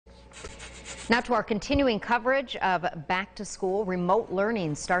Now to our continuing coverage of back to school. Remote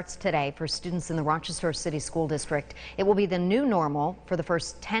learning starts today for students in the Rochester City School District. It will be the new normal for the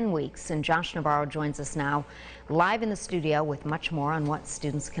first 10 weeks. And Josh Navarro joins us now live in the studio with much more on what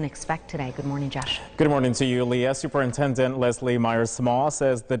students can expect today. Good morning, Josh. Good morning to you, Leah. Superintendent Leslie Myers-Small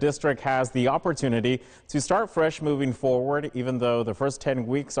says the district has the opportunity to start fresh moving forward, even though the first 10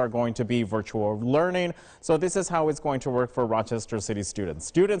 weeks are going to be virtual learning. So this is how it's going to work for Rochester City students.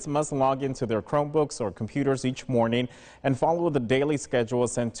 Students must log into their Chromebooks or computers each morning and follow the daily schedule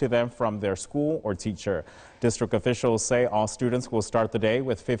sent to them from their school or teacher. District officials say all students will start the day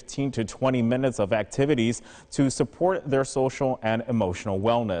with 15 to 20 minutes of activities to support their social and emotional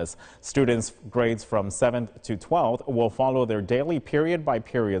wellness. Students grades from 7th to 12th will follow their daily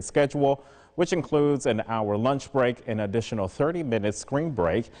period-by-period schedule, which includes an hour lunch break, an additional 30-minute screen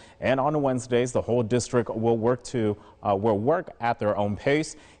break. And on Wednesdays, the whole district will work at their own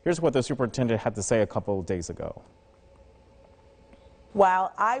pace. Here's what the superintendent had to say a couple of days ago.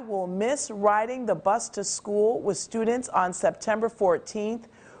 While I will miss riding the bus to school with students on September 14th,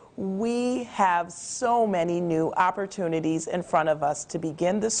 we have so many new opportunities in front of us to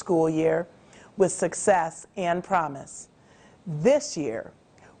begin the school year with success and promise. This year,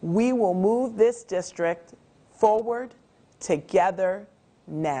 we will move this district forward together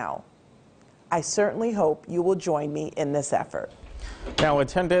now. I certainly hope you will join me in this effort. Now,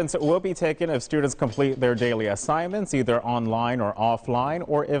 attendance will be taken if students complete their daily assignments, either online or offline,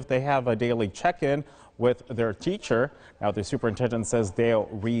 or if they have a daily check-in with their teacher. Now, the superintendent says they'll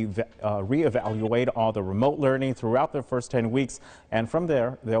reevaluate all the remote learning throughout the first 10 weeks, and from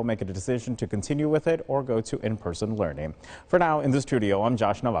there, they'll make a decision to continue with it or go to in-person learning. For now, in the studio, I'm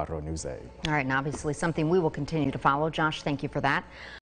Josh Navarro, News 8. All right, and obviously something we will continue to follow. Josh, thank you for that.